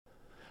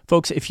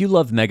Folks, if you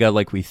love Mega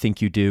like we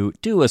think you do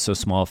us a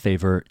small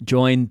favor.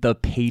 Join the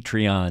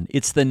Patreon.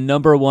 It's the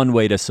number one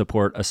way to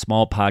support a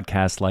small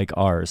podcast like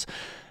ours.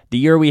 The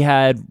year we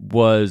had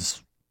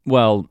was,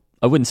 well,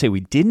 I wouldn't say we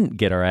didn't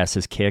get our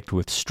asses kicked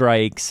with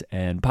strikes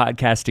and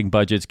podcasting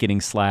budgets getting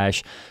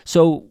slashed.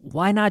 So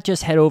why not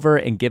just head over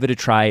and give it a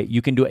try?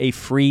 You can do a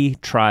free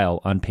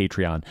trial on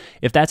Patreon.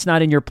 If that's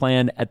not in your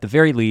plan, at the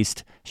very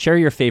least, share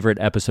your favorite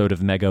episode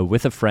of Mega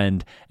with a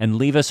friend and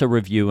leave us a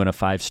review and a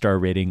 5-star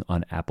rating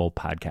on Apple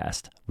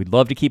Podcast. We'd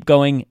love to keep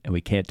going, and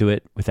we can't do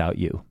it without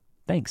you.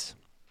 Thanks.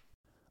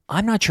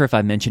 I'm not sure if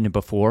I mentioned it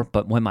before,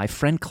 but when my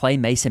friend Clay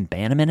Mason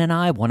Bannerman and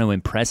I want to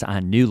impress our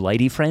new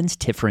lady friends,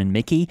 Tiffer and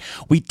Mickey,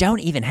 we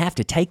don't even have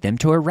to take them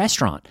to a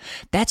restaurant.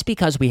 That's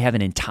because we have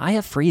an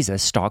entire freezer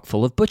stocked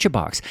full of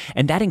ButcherBox,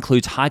 and that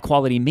includes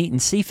high-quality meat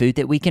and seafood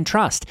that we can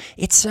trust.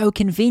 It's so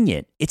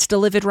convenient. It's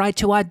delivered right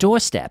to our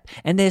doorstep,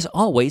 and there's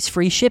always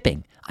free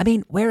shipping. I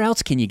mean, where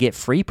else can you get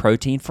free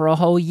protein for a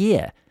whole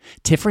year?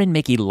 Tiffer and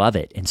Mickey love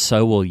it, and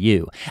so will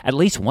you. At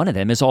least one of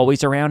them is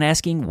always around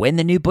asking when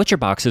the new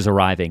ButcherBox is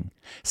arriving.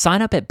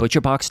 Sign up at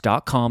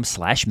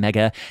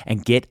butcherbox.com/mega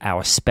and get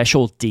our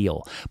special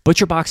deal.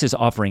 ButcherBox is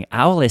offering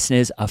our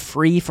listeners a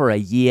free for a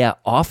year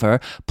offer,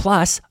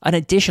 plus an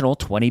additional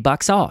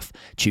 $20 off.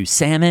 Choose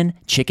salmon,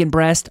 chicken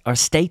breast, or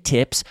steak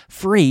tips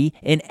free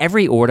in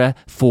every order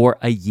for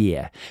a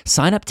year.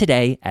 Sign up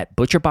today at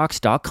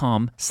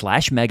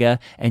butcherbox.com/mega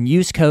and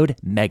use code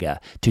MEGA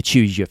to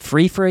choose your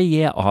free for a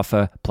year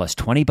offer plus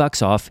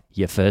 $20 off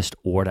your first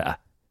order.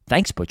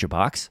 Thanks,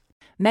 ButcherBox.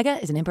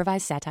 Mega is an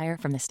improvised satire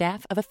from the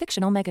staff of a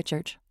fictional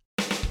megachurch.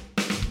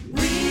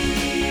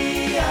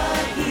 We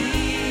are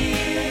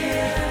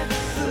here,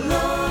 the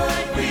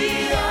Lord,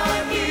 we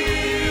are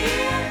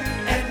here,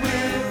 and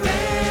we're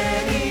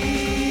ready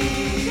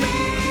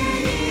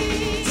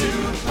to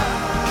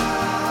podcast.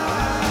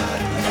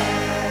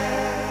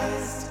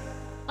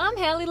 I'm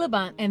Hallie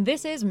Labont, and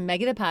this is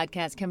Mega the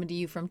Podcast, coming to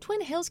you from Twin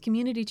Hills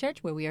Community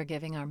Church, where we are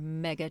giving our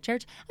mega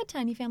church a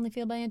tiny family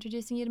feel by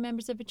introducing you to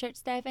members of the church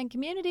staff and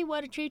community.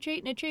 What a true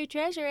treat and a true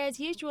treasure. As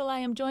usual, I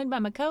am joined by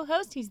my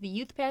co-host. He's the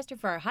youth pastor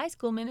for our high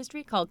school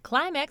ministry called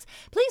Climax.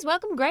 Please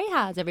welcome Gray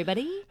Hodge,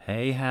 everybody.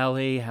 Hey,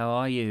 Hallie, how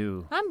are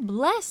you? I'm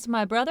blessed,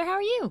 my brother. How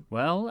are you?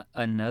 Well,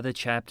 another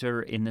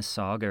chapter in the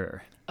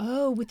saga.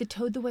 Oh, with the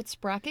Toad the Wet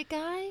Sprocket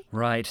guy?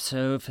 Right,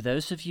 so for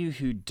those of you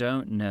who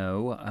don't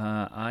know,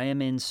 I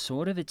am in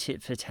sort of a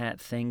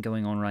tit-for-tat thing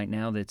going on right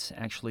now that's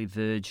actually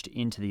verged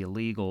into the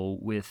illegal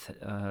with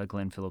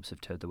Glenn Phillips of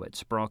Toad the Wet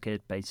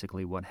Sprocket.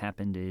 Basically what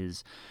happened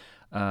is,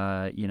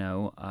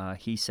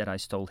 he said I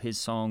stole his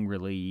song.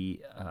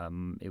 Really,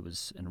 it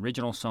was an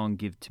original song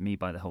given to me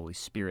by the Holy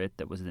Spirit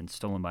that was then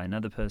stolen by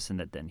another person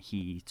that then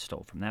he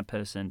stole from that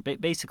person.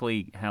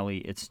 Basically, Hallie,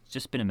 it's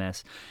just been a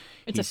mess.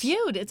 It's a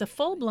feud. It's a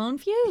full-blown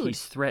feud.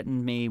 He's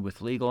threatened me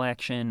with legal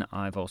action.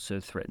 I've also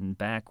threatened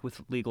back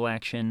with legal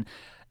action.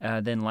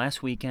 Then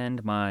last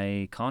weekend,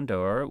 my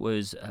condo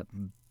was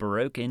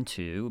broke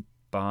into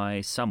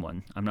by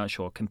someone. I'm not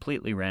sure.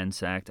 Completely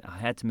ransacked. I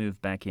had to move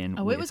back in.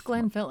 Oh, it was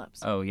Glenn Phillips.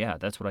 Oh, yeah.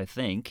 That's what I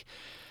think.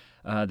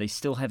 They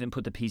still haven't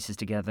put the pieces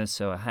together,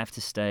 so I have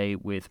to stay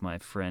with my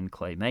friend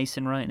Clay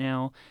Mason right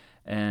now.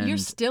 And You're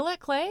still at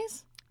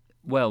Clay's?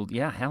 Well,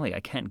 yeah, Hallie, I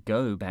can't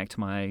go back to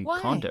my Why?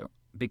 condo.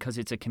 Because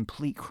it's a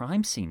complete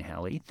crime scene,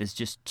 Hallie. There's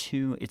just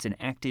it's an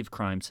active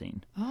crime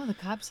scene. Oh, the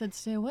cops said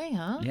stay away,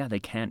 huh? Yeah, they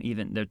can't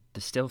even, they're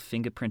still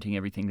fingerprinting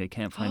everything. They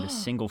can't find a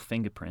single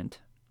fingerprint.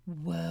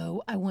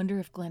 Whoa, I wonder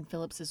if Glenn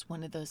Phillips is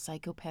one of those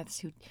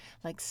psychopaths who,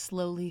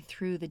 slowly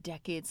through the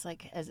decades,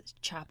 has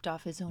chopped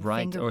off his own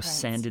Right, fingerprints. or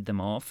sanded them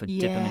off or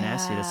dip them in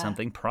acid or Yeah.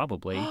 something,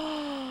 probably.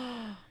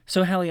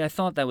 So, Hallie, I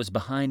thought that was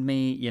behind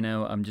me.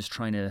 I'm just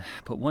trying to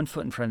put one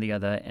foot in front of the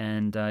other.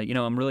 And,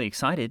 I'm really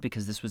excited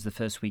because this was the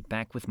first week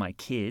back with my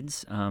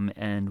kids.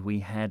 And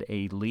we had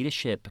a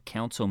leadership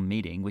council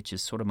meeting, which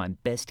is sort of my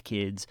best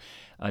kids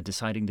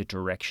deciding the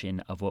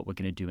direction of what we're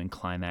going to do in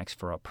Climax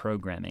for our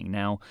programming.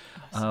 Now,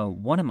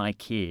 one of my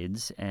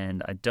kids,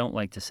 and I don't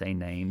like to say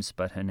names,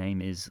 but her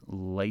name is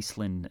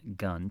Lacelyn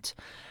Gunt.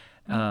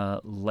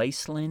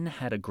 Lacelyn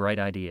had a great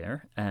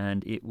idea,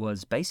 and it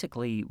was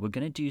basically we're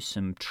going to do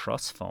some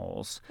trust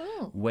falls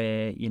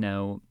where,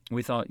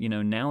 we thought,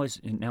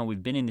 now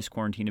we've been in this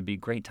quarantine, it'd be a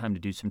great time to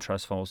do some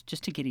trust falls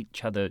just to get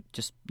each other,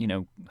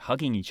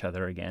 hugging each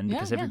other again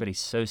because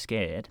everybody's so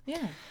scared.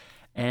 Yeah.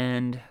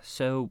 And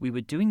so we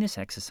were doing this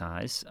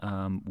exercise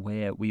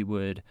where we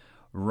would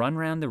run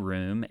around the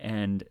room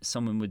and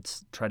someone would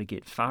try to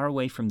get far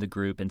away from the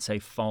group and say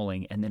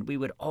falling, and then we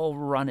would all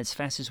run as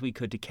fast as we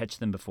could to catch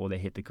them before they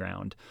hit the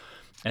ground.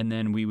 And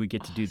then we would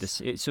get to do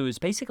this. So it was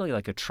basically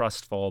like a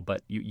trust fall,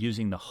 but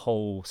using the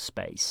whole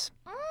space.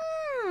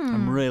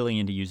 I'm really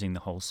into using the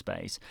whole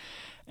space.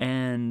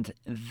 And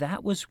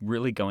that was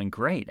really going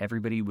great.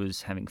 Everybody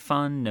was having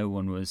fun. No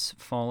one was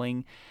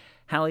falling.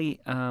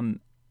 Hallie,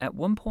 at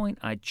one point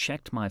I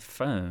checked my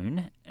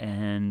phone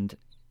and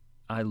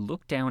I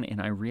looked down and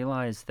I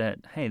realized that,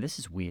 hey, this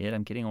is weird.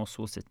 I'm getting all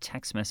sorts of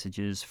text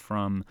messages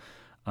from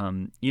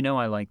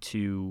I like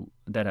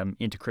that I'm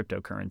into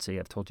cryptocurrency.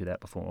 I've told you that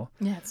before.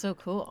 Yeah, it's so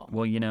cool.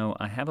 Well,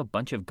 I have a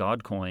bunch of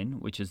Godcoin,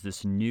 which is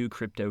this new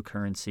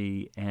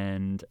cryptocurrency,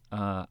 and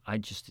I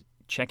just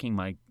checking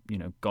my,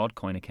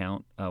 Godcoin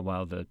account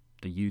while the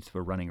youth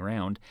were running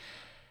around,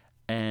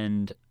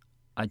 and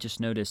I just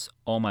noticed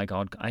all my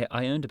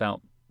I owned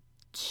about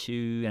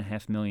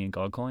 2.5 million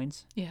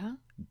Godcoins. Yeah.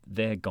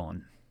 They're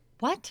gone.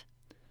 What?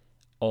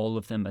 All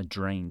of them are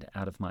drained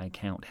out of my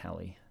account,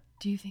 Hallie.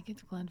 Do you think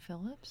it's Glenn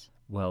Phillips?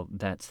 Well,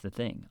 that's the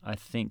thing. I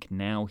think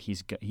now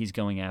he's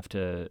going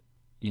after,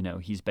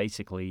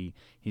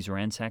 he's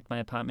ransacked my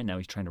apartment. Now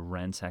he's trying to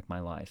ransack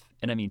my life.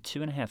 And I mean,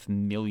 2.5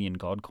 million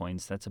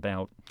Godcoins, that's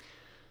about,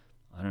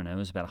 I don't know, it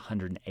was about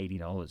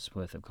 $180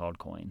 worth of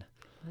Godcoin.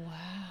 Wow.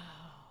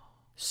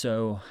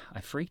 So I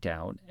freaked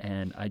out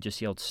and I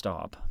just yelled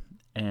stop.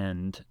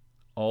 And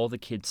all the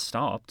kids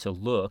stopped to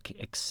look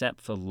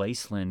except for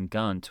Lacelyn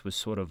Gunt was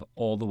sort of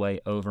all the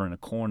way over in a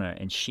corner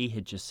and she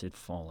had just said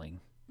falling.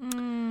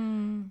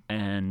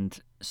 And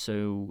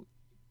so,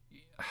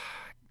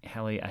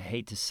 Hallie, I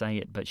hate to say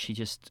it, but she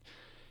just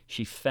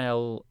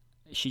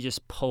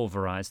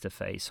pulverized her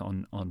face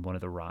on one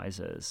of the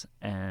risers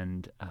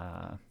and,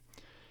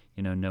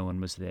 no one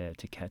was there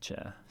to catch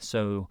her.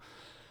 So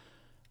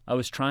I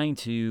was trying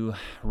to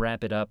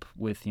wrap it up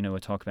with, a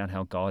talk about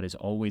how God is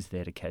always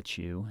there to catch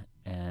you.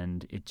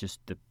 And it just,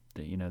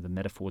 the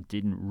metaphor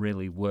didn't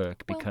really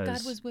work because... Well,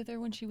 God was with her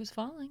when she was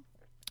falling,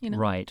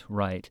 Right.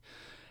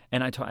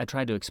 And I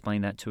tried to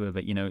explain that to her,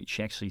 but,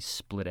 she actually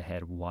split her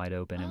head wide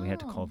open and we had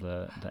to call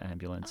the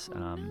ambulance.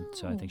 No.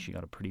 So I think she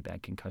got a pretty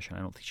bad concussion. I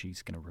don't think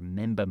she's going to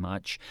remember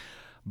much.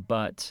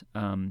 But,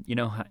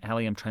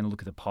 Hallie, I'm trying to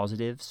look at the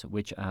positives,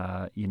 which,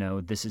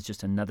 this is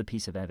just another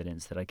piece of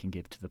evidence that I can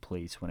give to the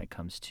police when it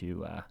comes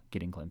to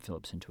getting Glenn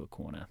Phillips into a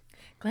corner.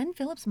 Glenn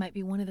Phillips might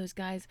be one of those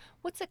guys.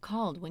 What's it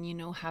called when you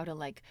know how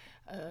to,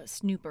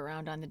 snoop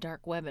around on the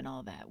dark web and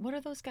all that? What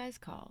are those guys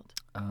called?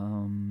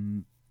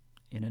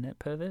 Internet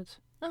perverts?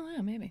 Oh,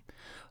 yeah, maybe.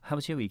 How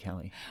was your week,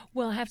 Hallie?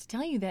 Well, I have to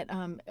tell you that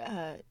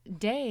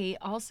Day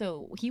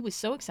also, he was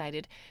so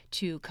excited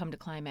to come to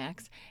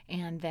Climax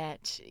and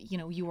that,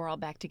 you were all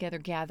back together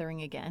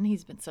gathering again.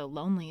 He's been so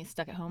lonely. He's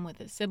stuck at home with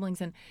his siblings.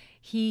 And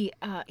he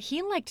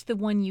liked the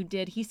one you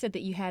did. He said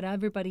that you had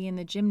everybody in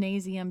the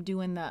gymnasium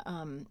doing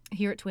the,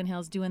 here at Twin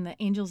Hills, doing the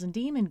Angels and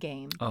Demon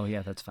game. Oh,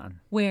 yeah, that's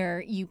fun.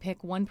 Where you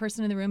pick one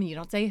person in the room and you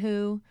don't say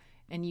who.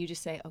 And you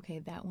just say, okay,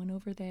 that one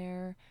over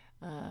there.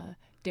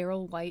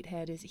 Daryl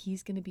Whitehead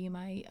he's going to be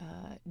my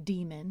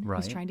demon right.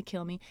 who's trying to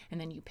kill me.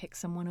 And then you pick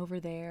someone over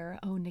there.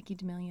 Oh, Nikki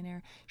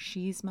DeMillionaire,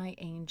 she's my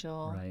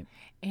angel. Right.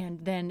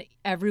 And then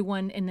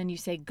everyone, and then you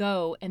say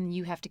go, and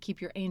you have to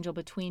keep your angel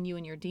between you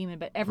and your demon.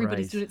 But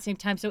everybody's right. doing it at the same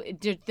time. So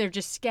they're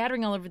just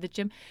scattering all over the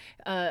gym.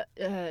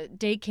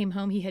 Day came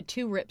home. He had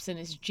 2 rips in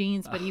his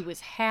jeans, but he was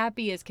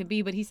happy as could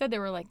be. But he said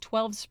there were like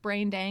 12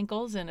 sprained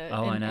ankles and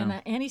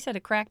and he said a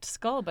cracked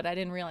skull, but I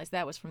didn't realize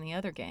that was from the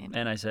other game.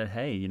 And I said,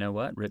 hey, you know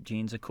what? Ripped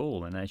jeans are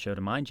cool. And I showed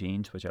him my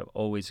jeans, which I've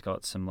always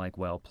got some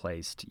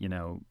well-placed,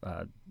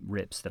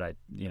 rips that I,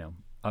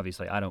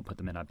 obviously I don't put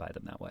them in. I buy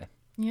them that way.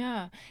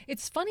 Yeah.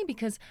 It's funny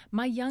because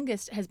my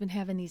youngest has been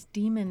having these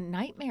demon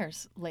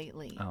nightmares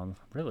lately. Oh,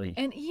 really?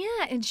 And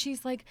yeah, and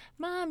she's like,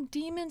 Mom,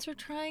 demons are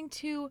trying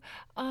to,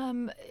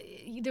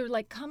 they're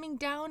like coming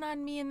down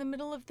on me in the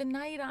middle of the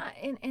night,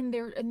 and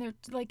they're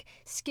like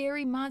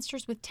scary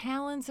monsters with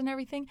talons and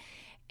everything.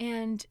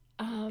 And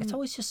it's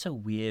always just so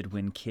weird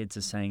when kids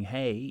are saying,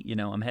 hey,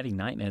 I'm having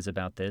nightmares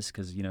about this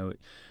because,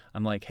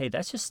 I'm like, hey,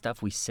 that's just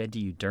stuff we said to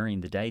you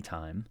during the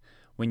daytime.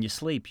 When you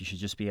sleep, you should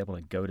just be able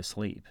to go to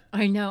sleep.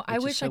 I know. I Which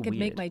is wish so I could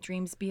make weird. my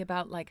dreams be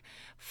about like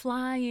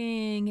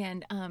flying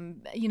and,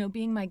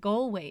 being my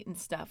goal weight and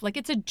stuff. Like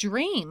it's a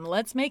dream.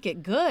 Let's make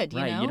it good, you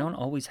Right. know? You don't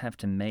always have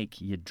to make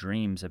your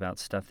dreams about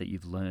stuff that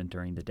you've learned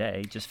during the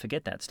day. Just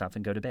forget that stuff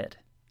and go to bed.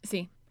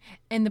 See,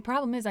 and the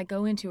problem is I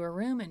go into her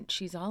room and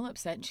she's all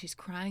upset and she's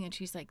crying and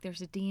she's like,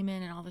 there's a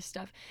demon and all this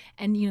stuff.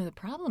 And, the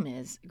problem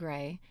is,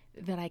 Gray,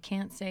 that I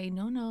can't say,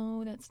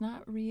 no, that's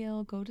not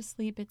real. Go to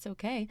sleep. It's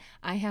okay.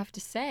 I have to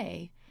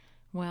say,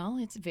 well,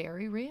 it's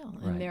very real.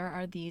 And Right. there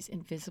are these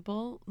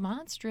invisible,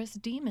 monstrous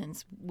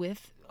demons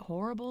with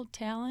horrible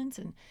talons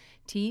and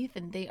teeth,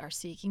 and they are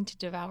seeking to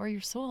devour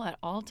your soul at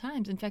all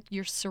times. In fact,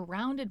 you're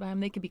surrounded by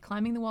them. They could be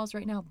climbing the walls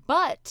right now,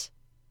 but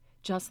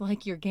just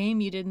like your game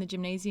you did in the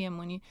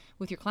gymnasium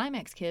with your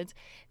Climax kids,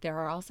 there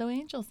are also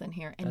angels in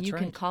here. And That's you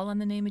can right. call on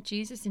the name of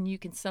Jesus and you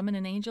can summon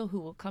an angel who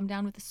will come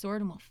down with a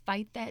sword and will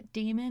fight that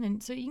demon.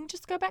 And so you can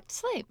just go back to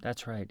sleep.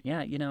 That's right.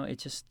 Yeah, it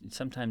just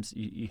sometimes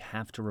you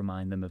have to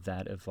remind them of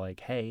that, of like,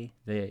 hey,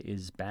 there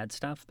is bad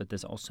stuff, but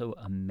there's also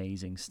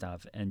amazing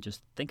stuff. And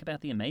just think about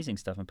the amazing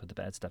stuff and put the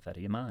bad stuff out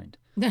of your mind.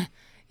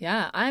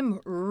 Yeah,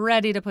 I'm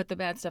ready to put the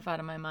bad stuff out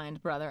of my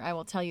mind, brother. I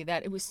will tell you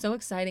that. It was so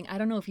exciting. I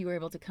don't know if you were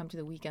able to come to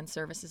the weekend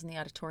services in the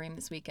auditorium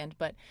this weekend,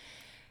 but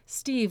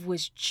Steve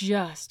was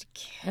just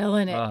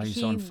killing it. Oh,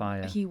 he's on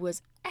fire. He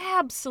was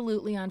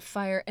absolutely on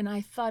fire, and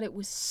I thought it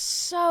was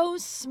so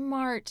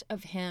smart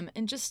of him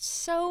and just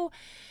so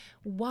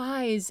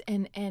wise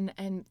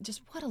and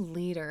just what a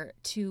leader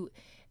to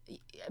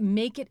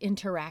make it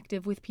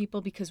interactive with people,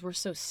 because we're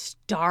so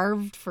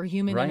starved for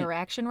human Right.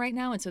 interaction right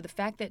now. And so the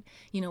fact that,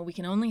 we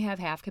can only have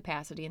half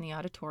capacity in the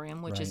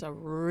auditorium, which is Right. a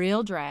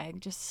real drag,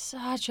 just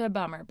such a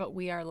bummer. But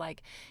we are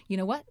like, you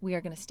know what? We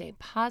are going to stay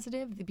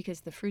positive,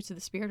 because the fruits of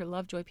the Spirit are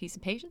love, joy, peace,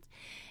 and patience.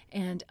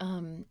 And,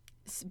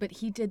 but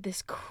he did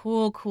this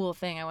cool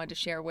thing I wanted to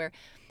share, where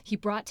he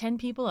brought 10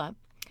 people up,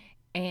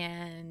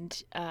 and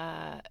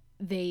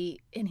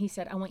he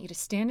said, I want you to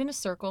stand in a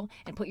circle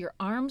and put your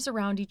arms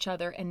around each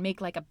other and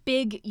make like a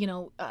big,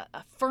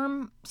 a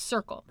firm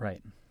circle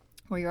Right.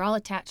 where you're all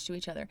attached to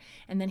each other.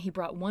 And then he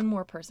brought one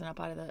more person up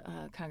out of the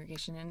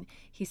congregation, and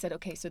he said,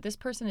 okay, so this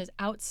person is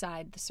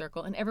outside the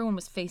circle, and everyone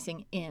was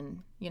facing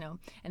in,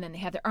 and then they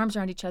have their arms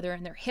around each other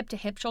and they're hip to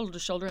hip, shoulder to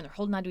shoulder, and they're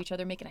holding on to each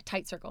other, making a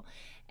tight circle.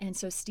 And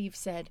so Steve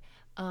said,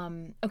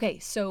 okay,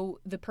 so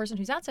the person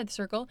who's outside the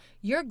circle,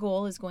 your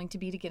goal is going to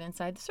be to get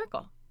inside the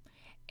circle.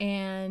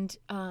 And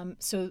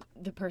so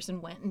the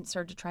person went and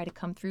started to try to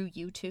come through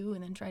you two,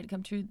 and then tried to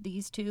come through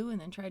these two, and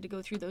then tried to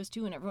go through those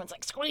two, and everyone's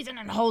like squeezing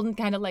and holding,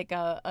 kind of like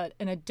an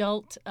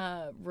adult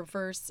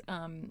reverse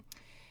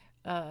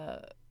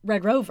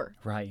Red Rover.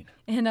 Right.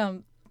 And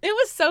it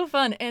was so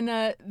fun. And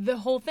the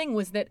whole thing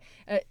was that,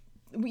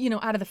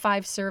 out of the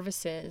 5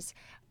 services,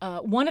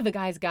 one of the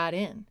guys got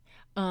in.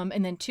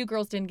 And then 2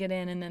 girls didn't get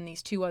in, and then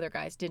these 2 other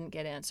guys didn't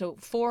get in. So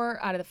 4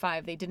 out of the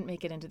 5, they didn't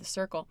make it into the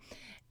circle.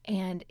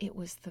 And it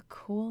was the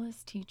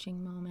coolest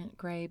teaching moment,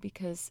 Gray,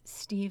 because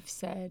Steve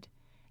said,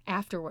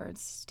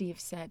 afterwards,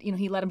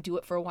 he let him do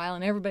it for a while,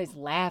 and everybody's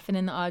laughing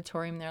in the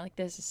auditorium. They're like,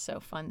 this is so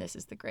fun. This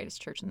is the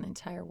greatest church in the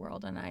entire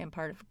world, and I am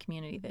part of a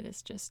community that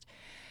is just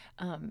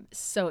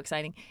so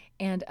exciting.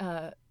 And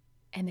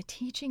the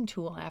teaching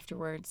tool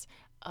afterwards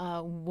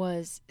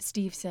was,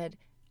 Steve said,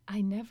 I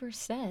never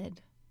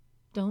said,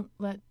 don't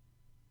let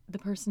the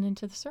person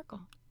into the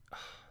circle.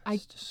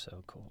 It's just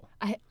so cool.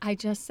 I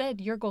just said,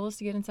 your goal is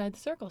to get inside the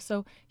circle.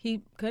 So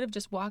he could have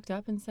just walked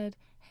up and said,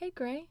 hey,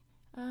 Gray,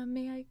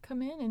 may I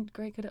come in? And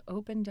Gray could have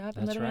opened up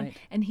and That's let him in. right.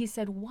 And he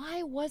said,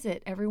 why was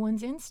it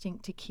everyone's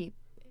instinct to keep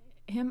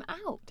him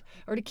out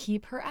or to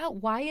keep her out?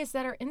 Why is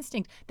that our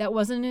instinct? That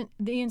wasn't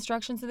the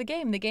instructions of the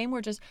game. The game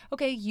were just,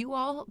 okay, you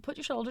all put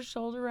your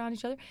shoulder around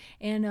each other,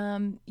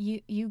 and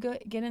you go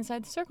get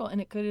inside the circle. And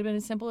it could have been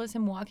as simple as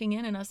him walking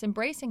in and us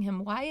embracing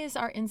him. Why is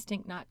our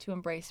instinct not to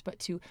embrace, but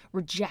to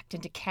reject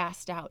and to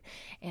cast out?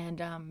 And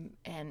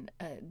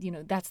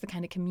that's the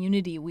kind of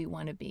community we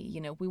want to be.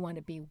 We want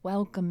to be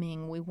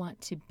welcoming. We want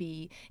to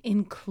be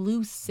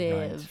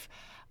inclusive.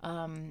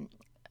 Right.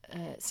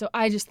 So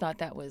I just thought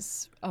that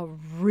was a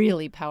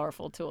really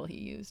powerful tool he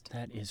used.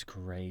 That is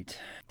great.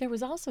 There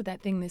was also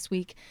that thing this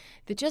week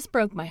that just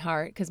broke my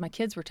heart, because my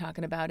kids were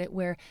talking about it,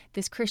 where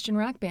this Christian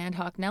rock band,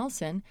 Hawk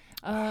Nelson,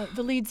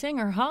 the lead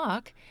singer,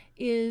 Hawk,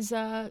 is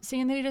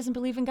saying that he doesn't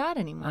believe in God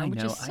anymore,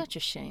 which is such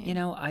a shame.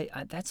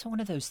 I that's one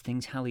of those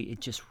things, Hallie, it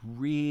just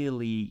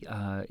really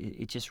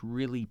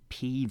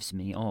peeves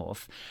me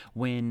off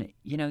when,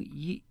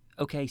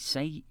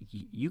 say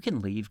you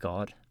can leave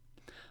God,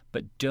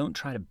 but don't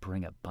try to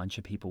bring a bunch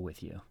of people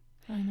with you.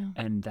 I know.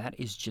 And that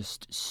is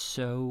just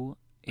so,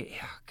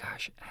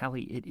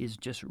 Hallie, it is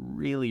just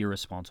really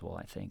irresponsible,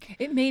 I think.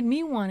 It made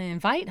me want to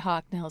invite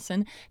Hawk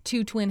Nelson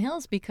to Twin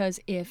Hills, because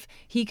if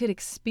he could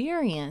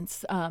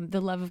experience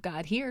the love of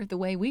God here the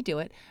way we do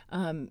it,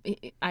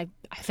 I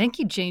think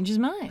he'd change his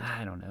mind.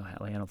 I don't know,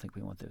 Hallie. I don't think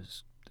we want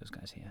those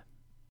guys here.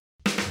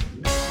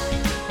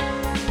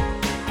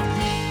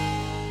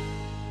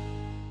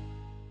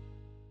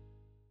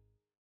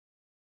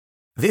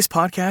 This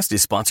podcast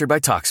is sponsored by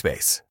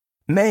Talkspace.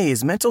 May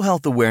is Mental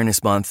Health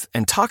Awareness Month,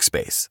 and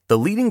Talkspace, the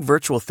leading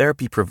virtual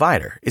therapy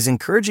provider, is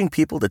encouraging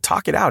people to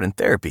talk it out in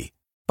therapy.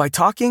 By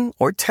talking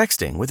or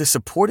texting with a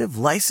supportive,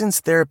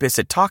 licensed therapist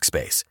at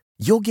Talkspace,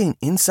 you'll gain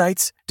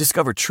insights,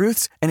 discover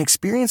truths, and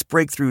experience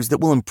breakthroughs that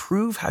will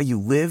improve how you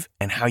live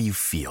and how you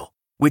feel.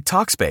 With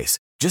Talkspace,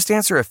 just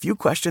answer a few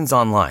questions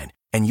online,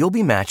 and you'll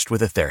be matched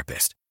with a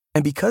therapist.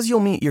 And because you'll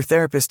meet your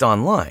therapist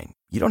online,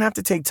 you don't have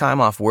to take time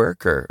off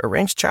work or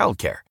arrange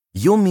childcare.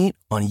 You'll meet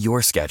on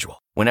your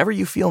schedule, whenever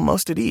you feel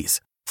most at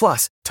ease.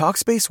 Plus,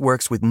 Talkspace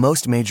works with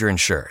most major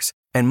insurers,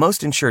 and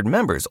most insured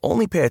members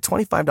only pay a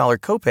 $25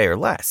 copay or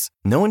less.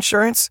 No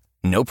insurance?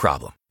 No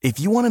problem. If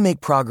you want to make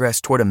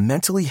progress toward a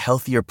mentally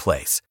healthier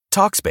place,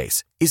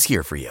 Talkspace is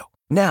here for you.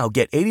 Now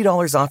get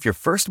 $80 off your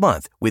first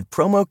month with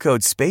promo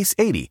code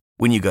SPACE80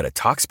 when you go to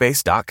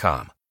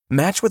Talkspace.com.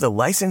 Match with a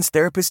licensed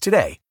therapist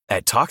today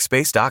at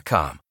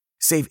Talkspace.com.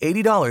 Save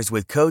 $80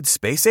 with code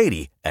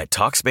SPACE80 at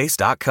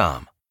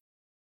Talkspace.com.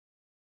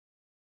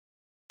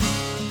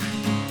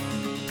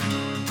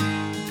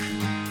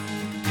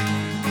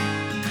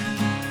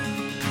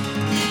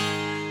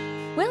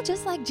 Well,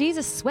 just like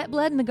Jesus sweat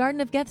blood in the Garden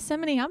of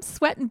Gethsemane, I'm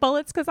sweating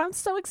bullets because I'm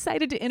so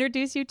excited to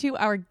introduce you to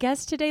our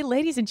guest today.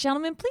 Ladies and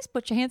gentlemen, please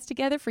put your hands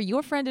together for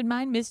your friend and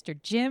mine, Mr.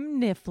 Jim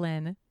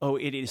Sniffen. Oh,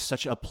 it is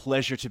such a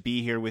pleasure to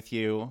be here with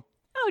you.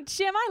 Oh,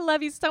 Jim, I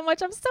love you so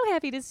much. I'm so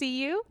happy to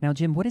see you. Now,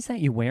 Jim, what is that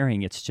you're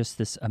wearing? It's just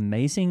this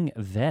amazing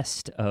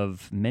vest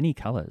of many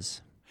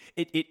colors.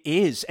 It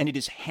is, and it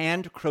is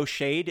hand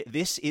crocheted.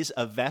 This is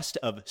a vest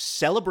of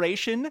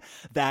celebration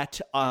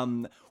that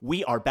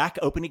we are back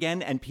open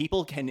again, and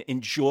people can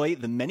enjoy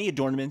the many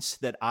adornments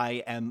that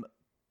I am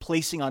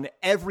placing on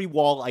every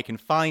wall I can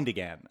find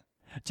again.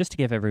 Just to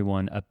give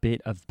everyone a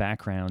bit of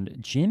background,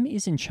 Jim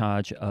is in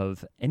charge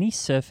of any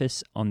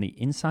surface on the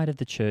inside of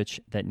the church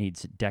that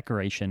needs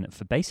decoration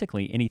for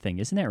basically anything.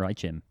 Isn't that right,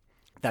 Jim?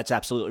 That's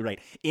absolutely right.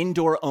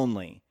 Indoor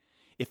only.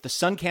 If the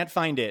sun can't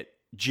find it,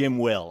 Jim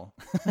will.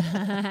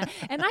 And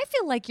I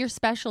feel like your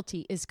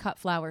specialty is cut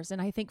flowers,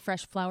 and I think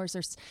fresh flowers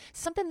are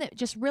something that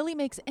just really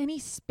makes any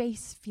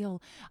space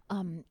feel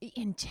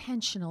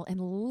intentional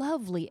and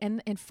lovely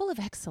and full of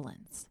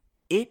excellence.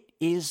 It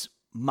is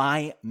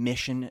my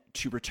mission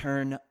to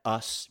return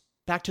us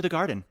back to the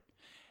garden.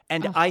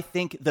 And I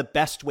think the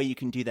best way you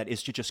can do that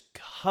is to just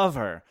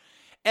cover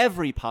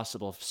every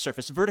possible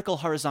surface, vertical,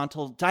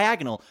 horizontal,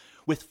 diagonal,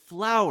 with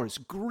flowers,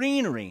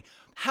 greenery.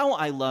 How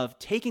I love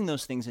taking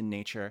those things in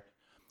nature,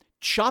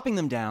 chopping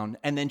them down,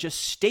 and then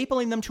just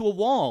stapling them to a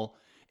wall.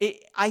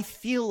 I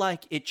feel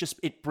like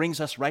it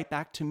brings us right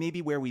back to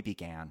maybe where we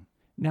began.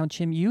 Now,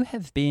 Jim, you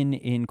have been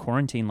in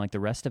quarantine like the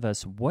rest of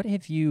us. What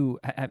have you,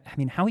 I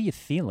mean, how are you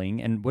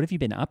feeling, and what have you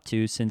been up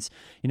to since,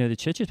 the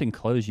church has been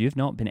closed? You've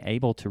not been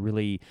able to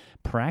really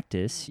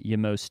practice your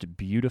most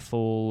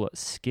beautiful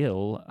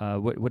skill.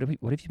 What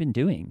have you been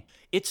doing?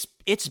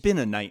 It's been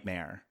a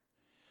nightmare.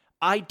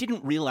 I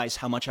didn't realize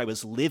how much I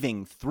was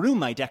living through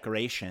my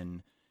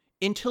decoration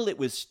until it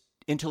was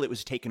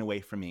taken away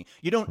from me.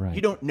 You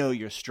don't know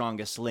your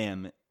strongest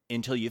limb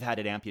until you've had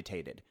it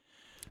amputated.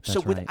 That's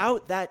so right.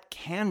 without that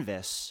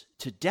canvas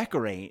to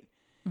decorate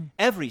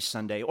every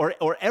Sunday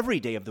or every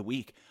day of the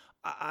week,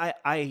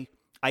 I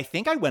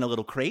think I went a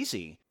little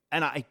crazy.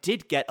 And I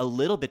did get a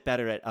little bit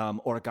better at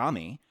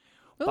origami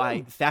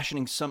by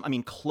fashioning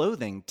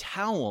clothing,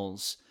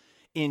 towels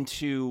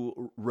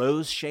into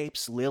rose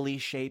shapes, lily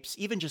shapes,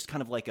 even just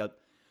kind of like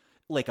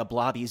a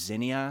blobby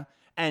zinnia.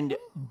 And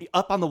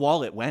up on the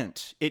wall it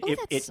went.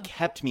 It so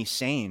kept me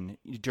sane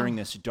during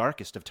this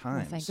darkest of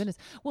times. Oh, thank goodness.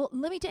 Well,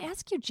 let me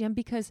ask you, Jim,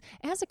 because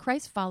as a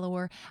Christ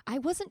follower, I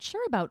wasn't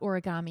sure about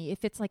origami.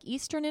 If it's like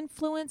Eastern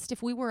influenced,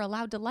 if we were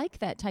allowed to like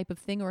that type of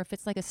thing, or if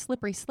it's like a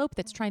slippery slope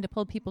that's trying to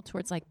pull people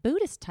towards like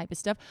Buddhist type of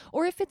stuff,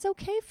 or if it's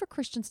okay for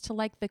Christians to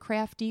like the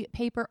crafty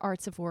paper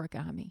arts of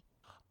origami.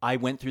 I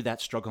went through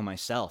that struggle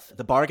myself.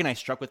 The bargain I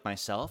struck with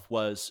myself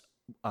was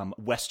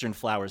Western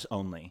flowers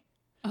only.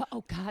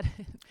 Oh God,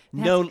 that's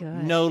no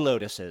good. No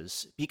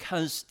lotuses,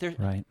 because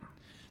Right.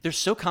 they're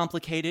so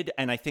complicated.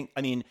 And I think,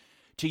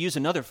 to use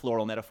another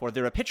floral metaphor,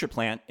 they're a pitcher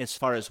plant as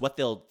far as what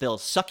they'll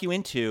suck you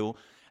into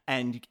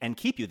and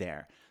keep you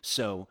there.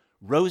 So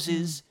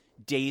roses,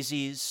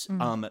 daisies,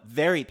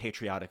 very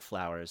patriotic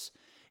flowers.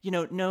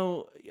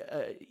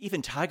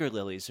 Even tiger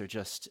lilies are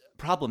just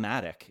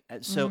problematic.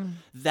 So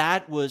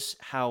that was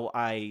how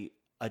I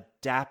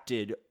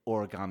adapted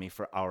origami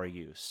for our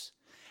use.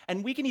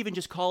 And we can even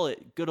just call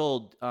it good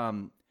old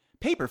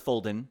paper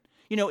folding,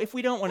 if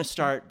we don't want to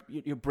start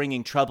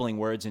bringing troubling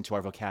words into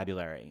our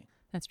vocabulary.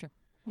 That's true.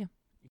 Yeah.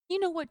 You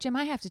know what, Jim?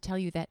 I have to tell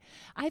you that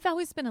I've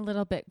always been a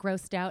little bit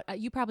grossed out.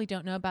 You probably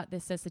don't know about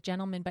this as a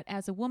gentleman, but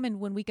as a woman,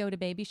 when we go to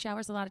baby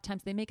showers, a lot of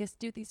times they make us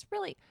do these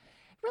really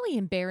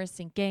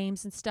embarrassing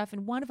games and stuff.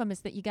 And one of them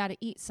is that you got to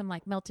eat some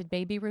like melted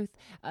Baby Ruth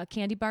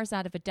candy bars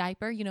out of a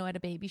diaper, at a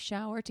baby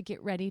shower to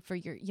get ready for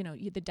your,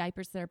 the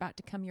diapers that are about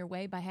to come your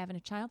way by having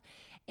a child.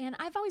 And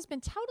I've always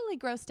been totally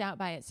grossed out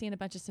by it, seeing a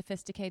bunch of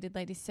sophisticated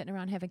ladies sitting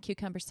around having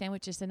cucumber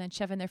sandwiches and then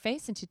shoving their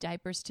face into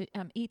diapers to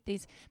eat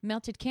these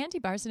melted candy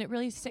bars. And it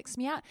really sticks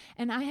me out.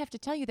 And I have to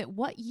tell you that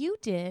what you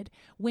did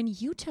when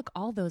you took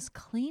all those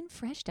clean,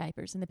 fresh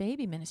diapers in the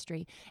baby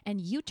ministry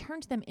and you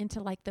turned them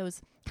into like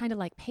those kind of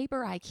like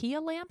paper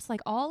IKEA lamps,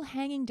 like all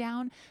hanging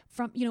down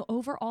from,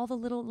 over all the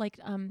little like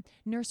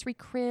nursery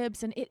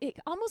cribs. And it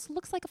almost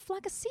looks like a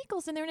flock of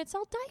seagulls in there, and it's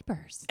all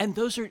diapers. And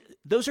those are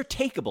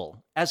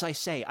takeable. As I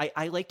say,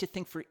 I like to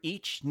think for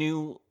each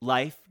new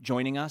life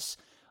joining us,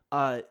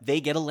 they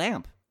get a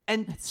lamp.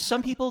 And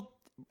some people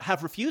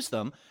have refused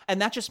them,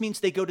 and that just means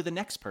they go to the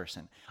next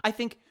person. I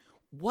think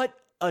what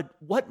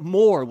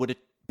more would a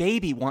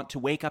baby want to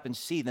wake up and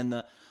see than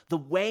the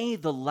way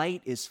the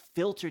light is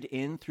filtered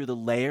in through the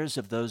layers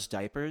of those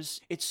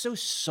diapers? It's so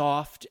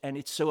soft and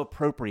it's so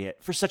appropriate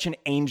for such an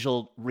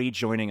angel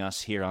rejoining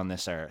us here on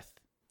this earth.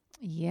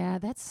 Yeah,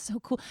 that's so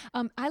cool.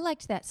 I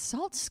liked that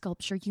salt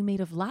sculpture you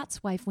made of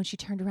Lot's wife when she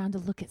turned around to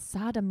look at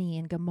Sodomy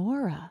and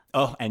Gomorrah.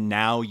 Oh, and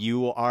now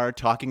you are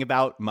talking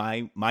about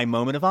my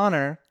moment of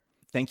honor.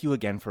 Thank you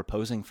again for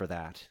posing for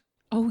that.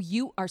 Oh,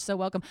 you are so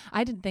welcome.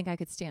 I didn't think I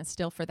could stand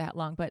still for that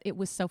long, but it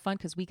was so fun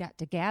because we got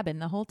to gabbing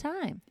the whole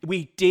time.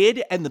 We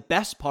did, and the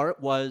best part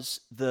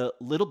was the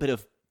little bit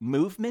of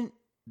movement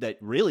that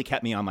really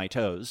kept me on my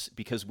toes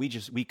because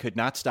we could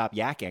not stop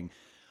yakking.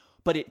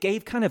 But it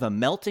gave kind of a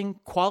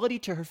melting quality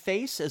to her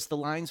face as the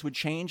lines would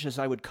change as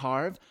I would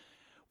carve,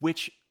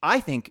 which I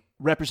think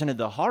represented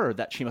the horror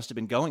that she must have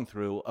been going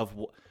through of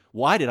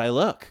why did I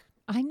look?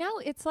 I know.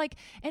 It's like,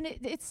 and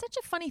it's such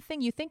a funny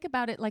thing. You think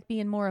about it like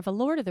being more of a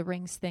Lord of the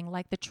Rings thing,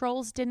 like the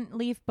trolls didn't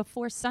leave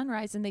before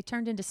sunrise and they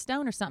turned into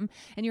stone or something.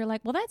 And you're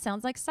like, well, that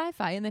sounds like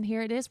sci-fi. And then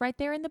here it is right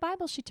there in the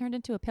Bible. She turned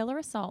into a pillar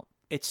of salt.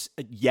 It's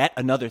yet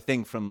another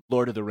thing from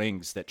Lord of the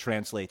Rings that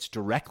translates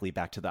directly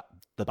back to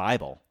the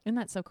Bible. Isn't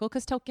that so cool?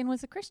 Because Tolkien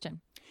was a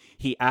Christian.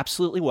 He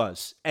absolutely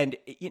was. And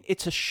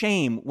it's a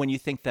shame when you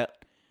think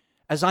that,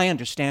 as I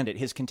understand it,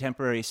 his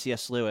contemporary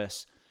C.S.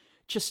 Lewis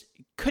just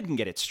couldn't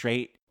get it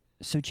straight.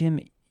 So, Jim,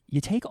 you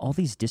take all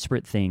these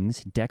disparate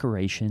things,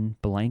 decoration,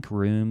 blank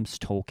rooms,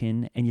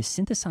 Tolkien, and you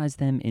synthesize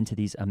them into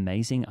these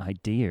amazing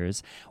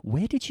ideas.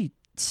 Where did you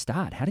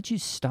start? How did you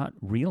start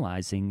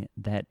realizing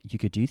that you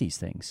could do these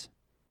things?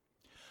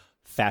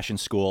 Fashion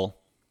school.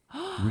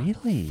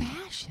 Really?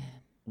 Fashion.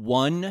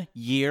 1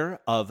 year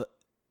of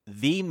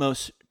the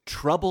most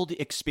troubled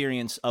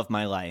experience of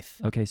my life.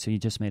 Okay, so you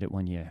just made it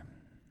 1 year.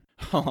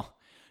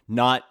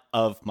 Not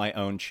of my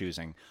own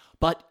choosing.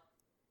 But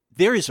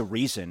there is a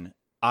reason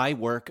I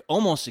work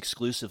almost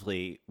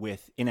exclusively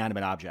with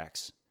inanimate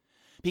objects.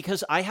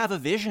 Because I have a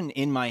vision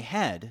in my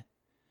head.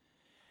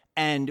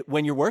 And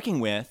when you're working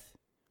with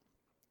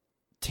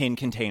tin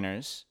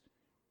containers,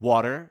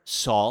 water,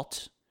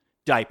 salt,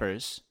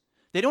 diapers,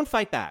 they don't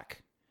fight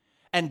back.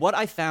 And what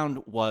I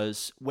found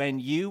was when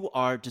you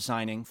are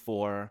designing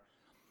for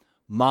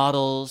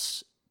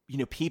models,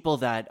 people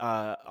that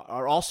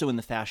are also in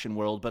the fashion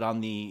world, but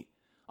on the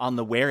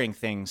wearing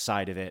things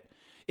side of it,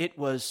 it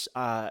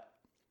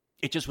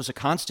just was a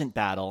constant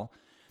battle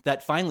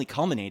that finally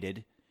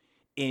culminated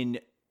in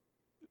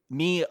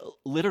me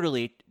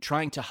literally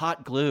trying to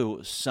hot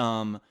glue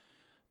some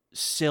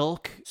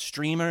silk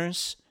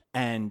streamers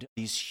and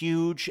these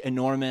huge,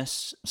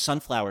 enormous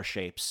sunflower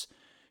shapes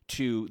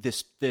to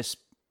this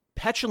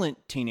petulant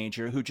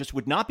teenager who just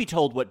would not be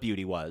told what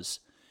beauty was.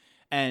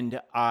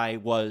 And I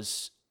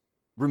was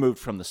removed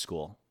from the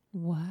school.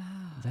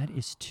 Wow. That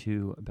is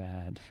too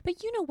bad.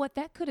 But you know what?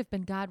 That could have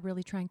been God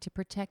really trying to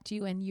protect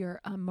you and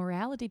your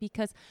morality,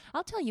 because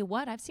I'll tell you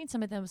what, I've seen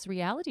some of those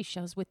reality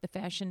shows with the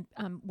fashion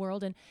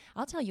world, and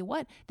I'll tell you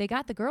what, they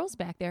got the girls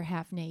back there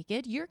half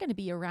naked. You're going to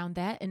be around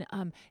that, and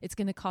it's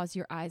going to cause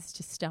your eyes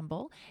to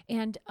stumble.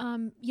 And,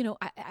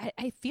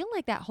 I feel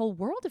like that whole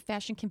world of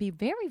fashion can be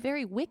very,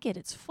 very wicked.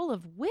 It's full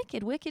of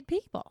wicked, wicked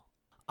people.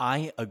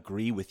 I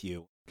agree with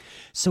you.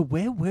 So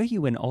where were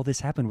you when all this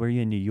happened? Were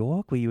you in New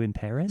York? Were you in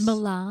Paris?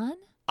 Milan?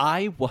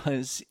 I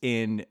was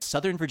in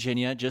Southern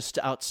Virginia, just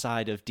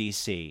outside of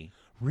D.C.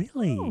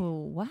 Really?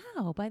 Oh,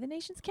 wow. By the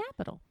nation's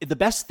capital. The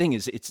best thing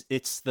is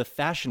it's the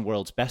fashion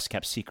world's best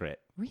kept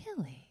secret.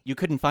 Really? You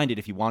couldn't find it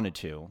if you wanted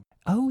to.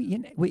 Oh,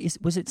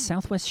 was it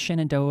Southwest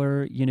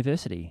Shenandoah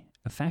University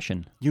of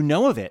Fashion? You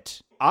know of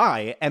it.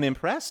 I am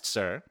impressed,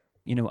 sir.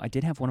 I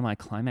did have one of my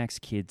Climax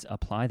kids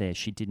apply there.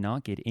 She did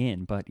not get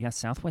in, but yeah,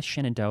 Southwest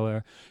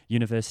Shenandoah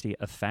University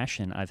of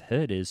Fashion, I've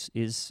heard is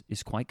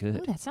quite good.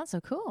 Oh, that sounds so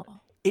cool.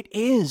 It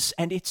is,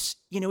 and it's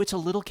a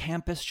little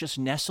campus just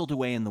nestled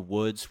away in the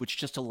woods, which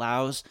just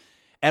allows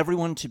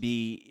everyone to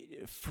be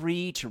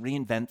free to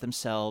reinvent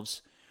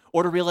themselves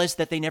or to realize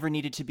that they never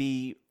needed to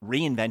be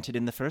reinvented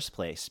in the first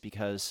place,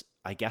 because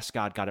I guess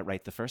God got it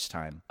right the first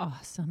time.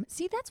 Awesome.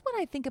 See, that's what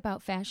I think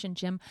about fashion,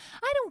 Jim.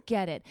 I don't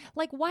get it.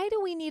 Like, why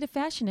do we need a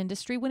fashion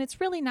industry when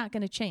it's really not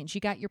going to change?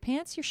 You got your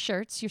pants, your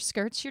shirts, your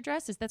skirts, your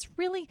dresses. That's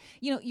really,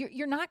 you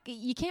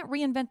can't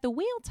reinvent the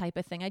wheel type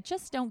of thing. I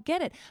just don't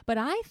get it. But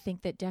I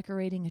think that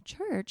decorating a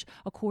church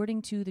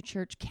according to the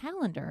church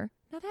calendar,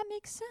 now that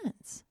makes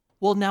sense.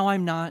 Well, now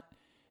I'm not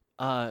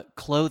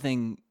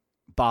clothing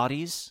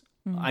bodies.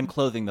 I'm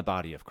clothing the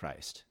body of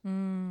Christ.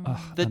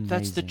 Oh,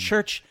 That's the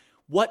church.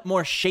 What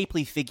more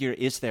shapely figure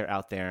is there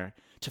out there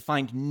to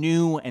find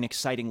new and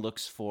exciting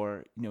looks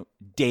for,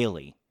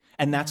 daily?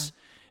 And that's,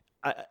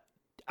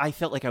 I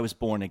felt like I was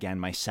born again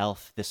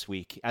myself this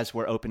week as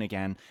we're open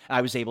again.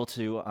 I was able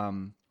to,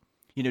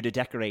 to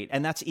decorate.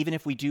 And that's even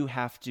if we do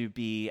have to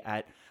be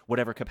at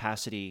whatever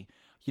capacity,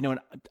 and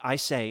I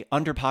say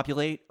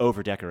underpopulate,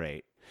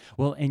 over-decorate.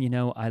 Well, and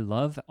I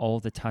love all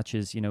the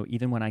touches.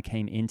 Even when I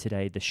came in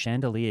today, the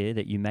chandelier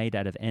that you made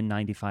out of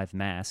N95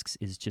 masks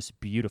is just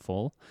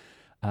beautiful.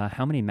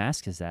 How many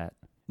masks is that?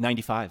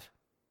 95.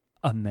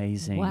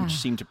 Amazing. Wow. Which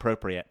seemed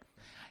appropriate.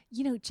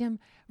 Jim,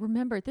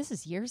 remember, this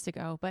is years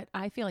ago, but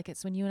I feel like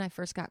it's when you and I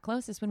first got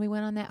close, is when we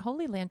went on that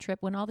Holy Land trip,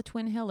 when all the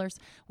Twin Hillers,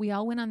 we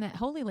all went on that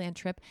Holy Land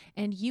trip,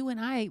 and you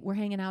and I were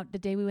hanging out the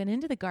day we went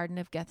into the Garden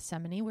of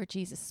Gethsemane where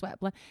Jesus sweat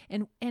blood,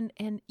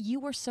 and you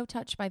were so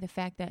touched by the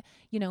fact that,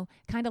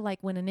 kind of like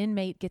when an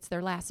inmate gets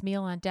their last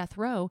meal on death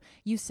row,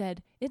 you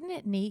said, isn't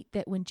it neat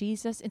that when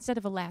Jesus, instead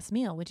of a last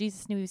meal, when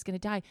Jesus knew he was going to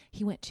die,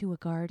 he went to a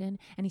garden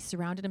and he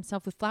surrounded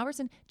himself with flowers.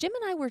 And Jim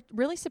and I were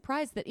really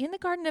surprised that in the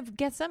Garden of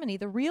Gethsemane,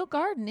 the real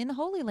garden in the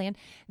Holy Land,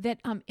 that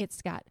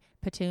it's got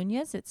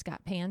petunias, it's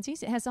got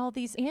pansies, it has all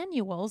these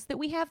annuals that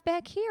we have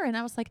back here. And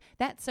I was like,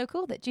 that's so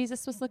cool that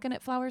Jesus was looking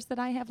at flowers that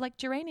I have, like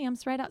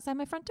geraniums, right outside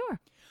my front door.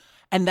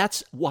 And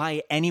that's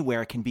why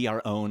anywhere can be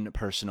our own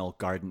personal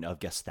Garden of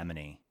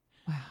Gethsemane.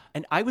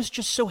 And I was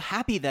just so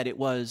happy that it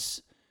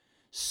was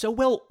so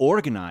well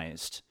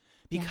organized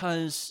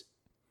because,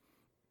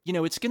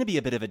 it's going to be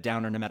a bit of a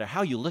downer no matter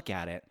how you look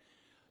at it.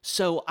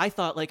 So I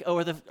thought, like,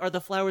 are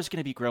the flowers going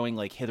to be growing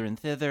like hither and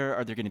thither?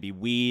 Are there going to be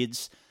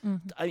weeds?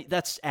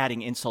 That's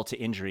adding insult to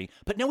injury.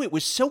 But no, it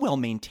was so well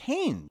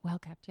maintained. Well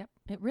kept, yep.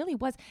 It really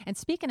was. And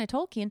speaking of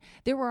Tolkien,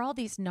 there were all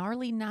these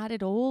gnarly,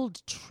 knotted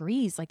old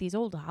trees, like these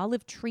old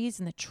olive trees,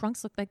 and the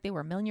trunks looked like they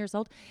were a million years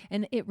old.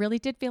 And it really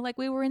did feel like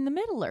we were in the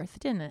Middle Earth,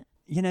 didn't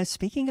it?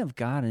 Speaking of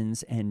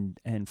gardens and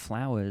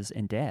flowers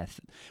and death,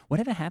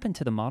 whatever happened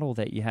to the model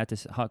that you had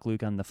to huck glue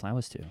gun the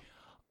flowers to?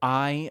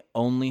 I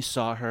only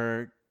saw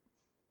her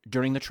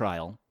during the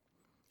trial.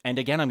 And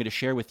again, I'm going to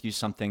share with you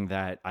something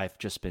that I've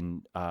just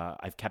been,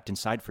 I've kept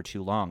inside for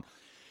too long.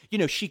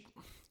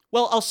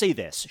 I'll say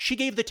this. She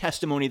gave the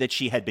testimony that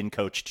she had been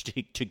coached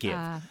to give.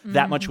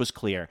 That much was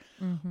clear.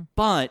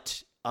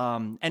 But,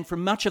 and for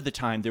much of the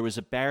time, there was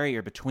a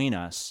barrier between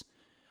us,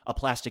 a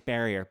plastic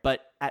barrier.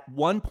 But at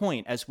one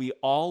point, as we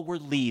all were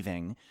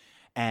leaving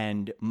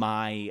and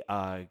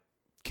my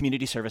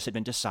community service had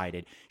been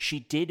decided, she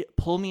did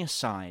pull me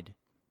aside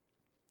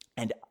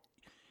and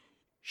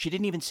she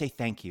didn't even say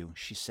thank you.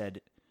 She said,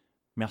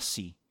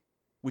 merci,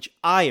 which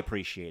I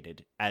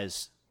appreciated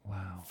as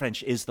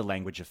French is the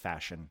language of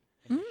fashion.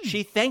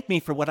 She thanked me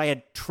for what I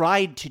had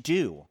tried to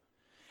do.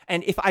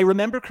 And if I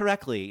remember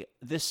correctly,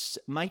 this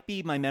might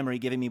be my memory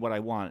giving me what I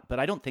want, but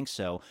I don't think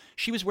so.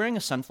 She was wearing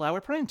a sunflower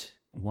print.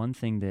 One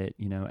thing that,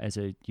 as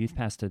a youth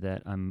pastor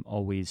that I'm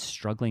always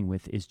struggling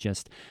with is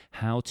just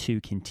how to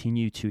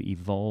continue to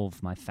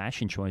evolve my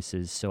fashion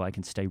choices so I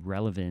can stay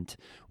relevant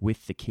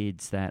with the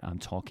kids that I'm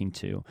talking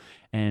to.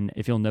 And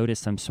if you'll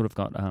notice, I'm sort of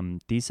got,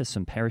 these are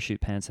some parachute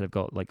pants that have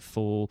got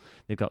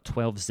they've got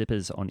 12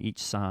 zippers on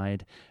each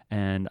side.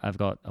 And I've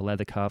got a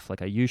leather cuff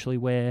like I usually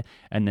wear.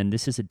 And then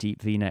this is a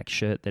deep V-neck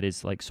shirt that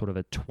is like sort of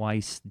a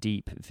twice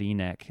deep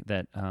V-neck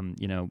that,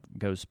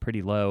 goes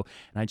pretty low.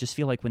 And I just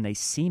feel like when they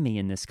see me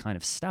in this kind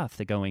of stuff,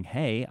 they're going,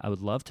 hey, I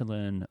would love to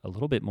learn a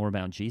little bit more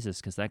about Jesus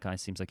because that guy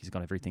seems like he's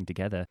got everything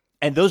together.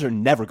 And those are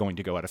never going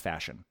to go out of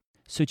fashion.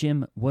 So,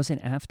 Jim, was it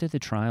after the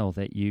trial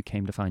that you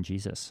came to find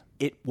Jesus?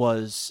 It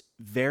was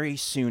very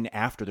soon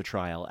after the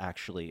trial,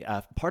 actually.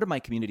 Part of my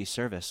community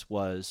service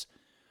was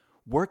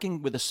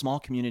working with a small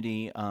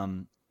community.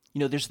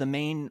 There's the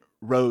main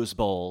Rose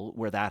Bowl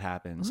where that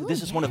happens.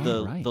 This is one of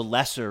the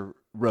lesser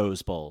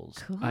Rose Bowls.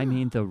 Cool. I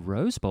mean, the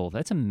Rose Bowl,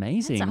 that's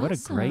amazing. That's what a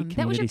awesome. great community service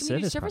That was your community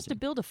service project. to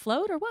build a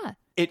float or what?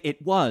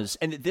 It was.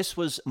 And this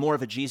was more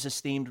of a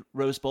Jesus-themed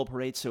Rose Bowl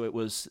parade. So it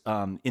was,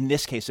 in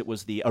this case, it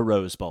was the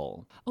Arose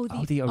Bowl.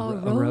 The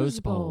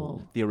Arose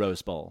Bowl. The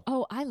Arose Bowl.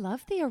 Oh, I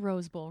love the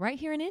Arose Bowl right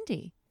here in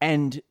Indy.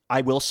 And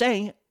I will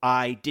say,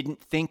 I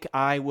didn't think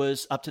I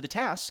was up to the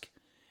task.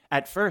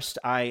 At first,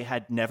 I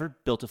had never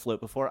built a float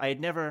before. I had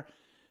never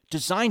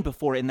designed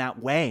before in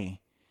that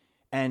way.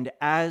 And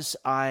as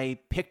I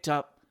picked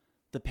up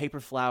the paper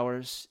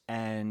flowers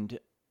and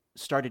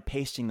started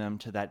pasting them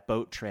to that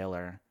boat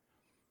trailer,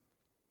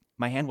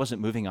 my hand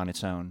wasn't moving on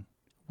its own.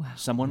 Wow.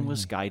 Someone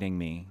was guiding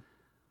me.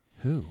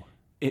 Who?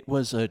 It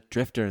was a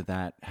drifter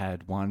that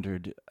had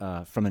wandered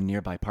from a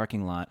nearby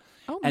parking lot.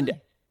 Oh, my.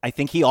 And I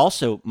think he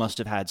also must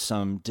have had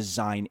some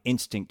design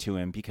instinct to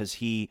him because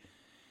he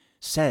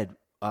said,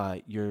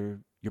 you're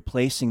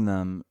placing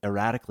them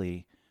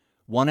erratically,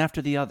 one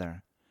after the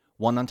other,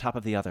 one on top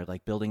of the other,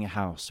 like building a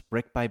house,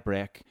 brick by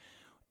brick.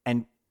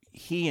 And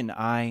he and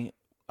I,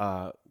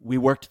 we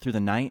worked through the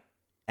night,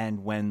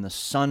 and when the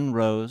sun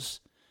rose,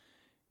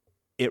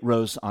 it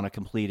rose on a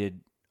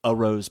completed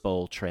Arose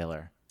Bowl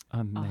trailer.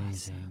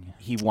 Amazing.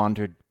 He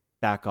wandered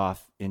back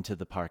off into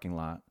the parking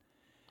lot.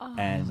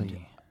 And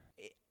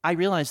I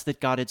realized that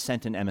God had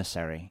sent an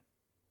emissary,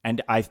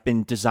 and I've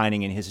been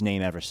designing in his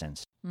name ever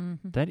since.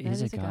 Mm-hmm. That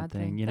is a God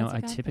thing. That's a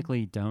I God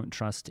typically don't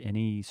trust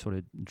any sort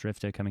of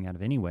drifter coming out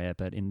of anywhere,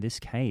 but in this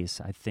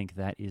case, I think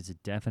that is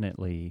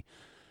definitely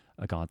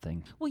a God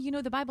thing. Well,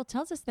 the Bible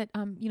tells us that,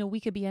 we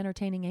could be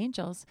entertaining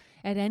angels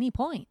at any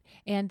point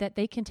and that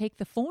they can take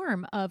the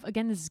form of,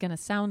 again, this is going to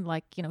sound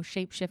like,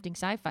 shape-shifting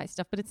sci-fi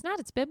stuff, but it's not.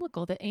 It's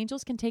biblical that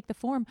angels can take the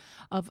form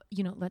of,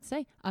 let's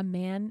say a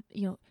man,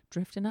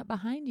 drifting up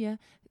behind you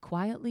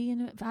quietly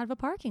out of a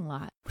parking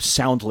lot.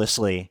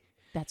 Soundlessly.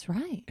 That's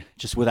right.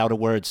 Just without a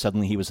word,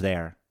 suddenly he was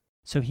there.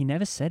 So he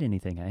never said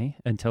anything,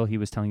 until he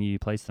was telling you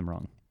placed them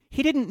wrong.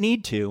 He didn't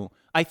need to.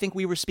 I think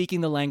we were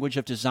speaking the language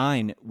of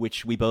design,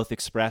 which we both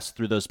expressed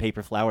through those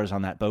paper flowers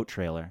on that boat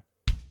trailer.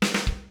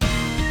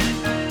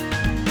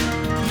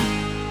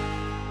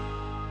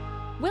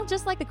 Well,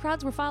 just like the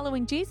crowds were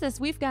following Jesus,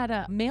 we've got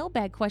a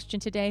mailbag question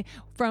today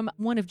from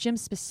one of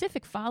Jim's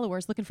specific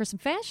followers looking for some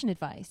fashion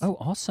advice. Oh,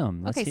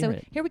 awesome. Let's hear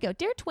it. Here we go.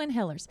 Dear Twin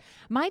Hillers,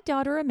 my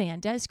daughter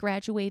Amanda is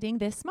graduating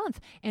this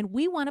month, and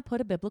we want to put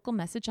a biblical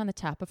message on the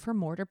top of her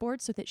mortarboard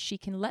so that she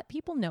can let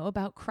people know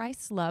about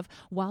Christ's love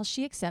while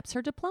she accepts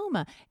her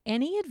diploma.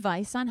 Any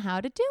advice on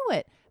how to do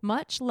it?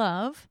 Much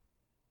love,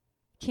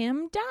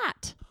 Kim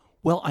Dot.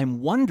 Well, I'm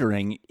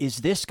wondering, is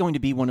this going to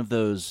be one of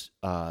those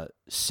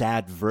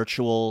sad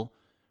virtual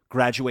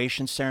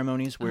graduation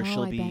ceremonies where Oh,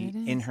 she'll I bet be it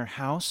is. in her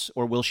house,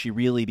 or will she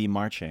really be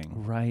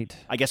marching? Right.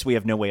 I guess we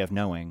have no way of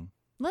knowing.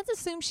 Let's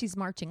assume she's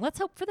marching. Let's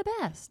hope for the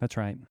best. That's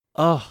right.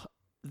 Oh,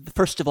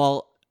 first of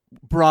all,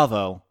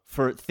 bravo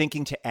for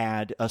thinking to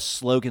add a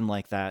slogan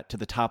like that to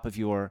the top of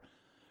your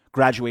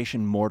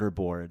graduation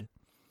mortarboard.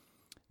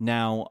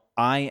 Now,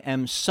 I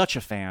am such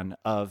a fan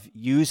of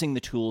using the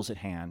tools at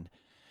hand.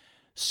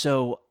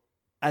 So,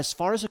 as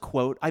far as a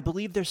quote, I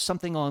believe there's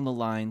something along the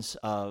lines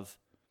of,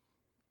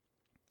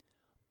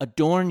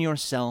 adorn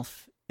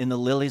yourself in the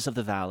lilies of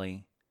the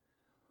valley.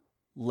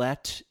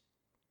 Let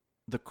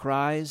the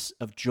cries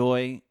of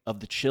joy of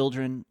the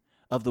children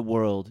of the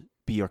world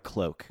be your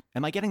cloak.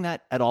 Am I getting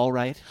that at all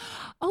right?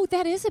 Oh,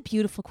 that is a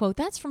beautiful quote.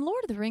 That's from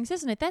Lord of the Rings,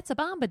 isn't it? That's a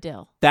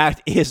bombadil.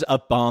 That is a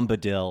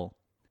bombadil.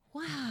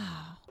 Wow.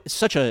 It's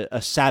such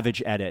a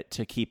savage edit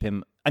to keep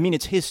him. I mean,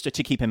 it's his to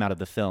keep him out of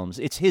the films.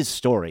 It's his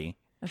story.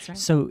 That's right.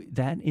 So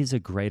that is a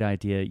great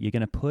idea. You're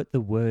going to put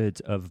the words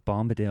of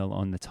Bombadil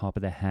on the top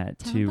of the hat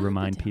Tom to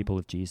remind Bombadil. people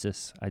of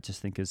Jesus. I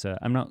just think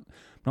I'm not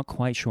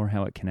quite sure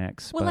how it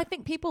connects. Well, but I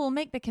think people will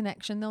make the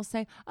connection. They'll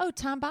say, oh,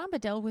 Tom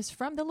Bombadil was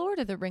from The Lord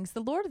of the Rings.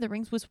 The Lord of the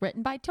Rings was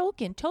written by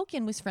Tolkien.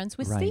 Tolkien was friends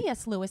with Right.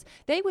 C.S. Lewis.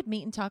 They would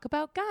meet and talk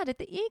about God at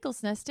the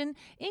Eagle's Nest in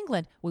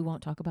England. We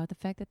won't talk about the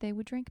fact that they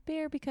would drink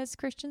beer because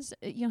Christians,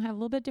 have a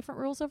little bit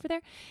different rules over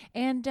there.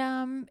 And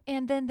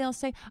then they'll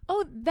say,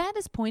 oh, that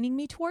is pointing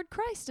me toward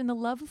Christ and the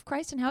love of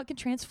Christ and how it can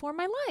transform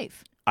my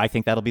life. I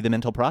think that'll be the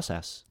mental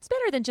process. It's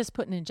better than just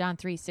putting in John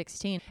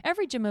 3:16.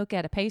 Every Jamoke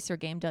at a Pacer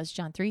game does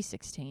John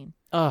 3:16.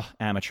 Ugh,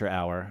 amateur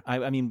hour.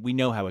 I mean, we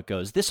know how it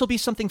goes. This will be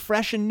something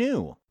fresh and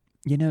new.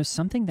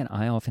 Something that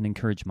I often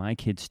encourage my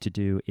kids to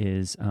do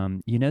is,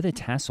 the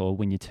tassel,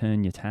 when you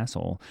turn your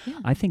tassel, Yeah.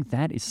 I think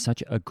that is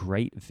such a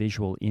great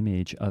visual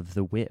image of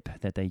the whip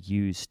that they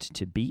used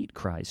to beat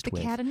Christ The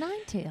with. cat of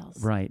nine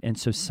tails. Right. And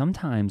so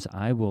sometimes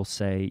I will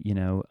say,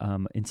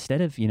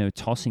 instead of,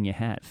 tossing your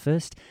hat,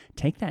 first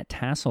take that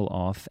tassel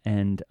off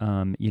and,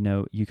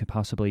 you could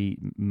possibly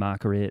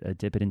marker it or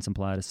dip it in some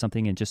blood or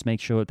something and just make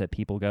sure that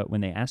people go,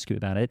 when they ask you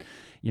about it,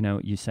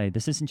 you say,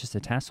 this isn't just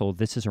a tassel,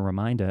 this is a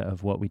reminder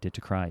of what we did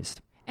to Christ.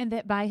 And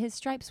that by his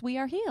stripes we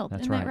are healed.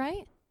 That's Isn't that right.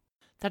 right?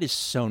 That is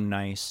so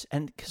nice.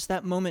 And because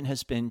that moment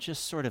has been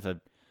just sort of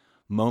a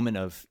moment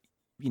of,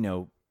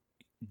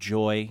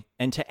 joy.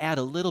 And to add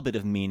a little bit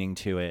of meaning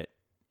to it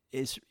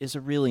is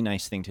a really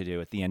nice thing to do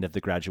at the end of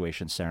the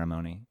graduation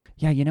ceremony.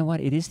 Yeah, you know what?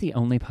 It is the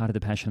only part of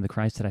the Passion of the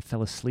Christ that I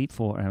fell asleep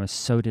for, and I was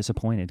so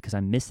disappointed because I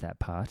missed that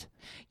part.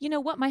 You know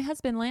what? My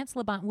husband, Lance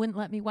Labont, wouldn't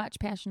let me watch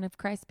Passion of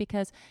Christ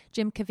because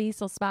Jim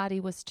Caviezel's body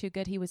was too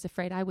good. He was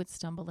afraid I would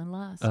stumble in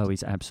lust. Oh,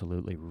 he's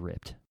absolutely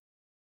ripped.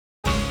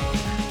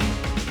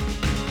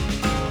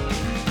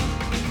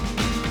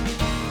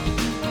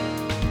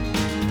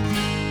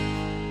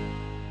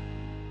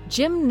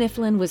 Jim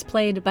Nifflin was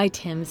played by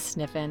Tim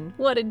Sniffen.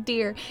 What a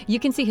dear. You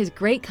can see his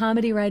great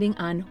comedy writing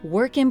on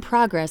Work in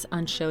Progress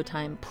on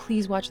Showtime.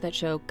 Please watch that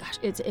show. Gosh,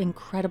 it's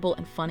incredible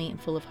and funny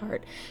and full of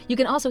heart. You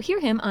can also hear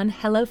him on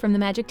Hello from the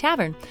Magic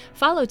Tavern.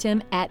 Follow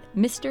Tim at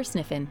Mr.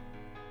 Sniffen.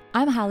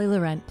 I'm Holly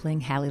Laurent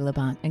playing Hallie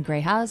Labont, and Gray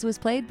Haas was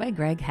played by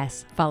Greg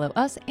Hess. Follow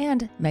us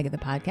and Mega the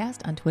Podcast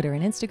on Twitter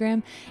and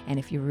Instagram. And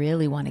if you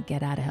really want to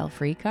get out of hell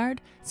free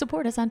card,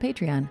 support us on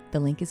Patreon. The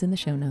link is in the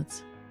show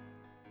notes.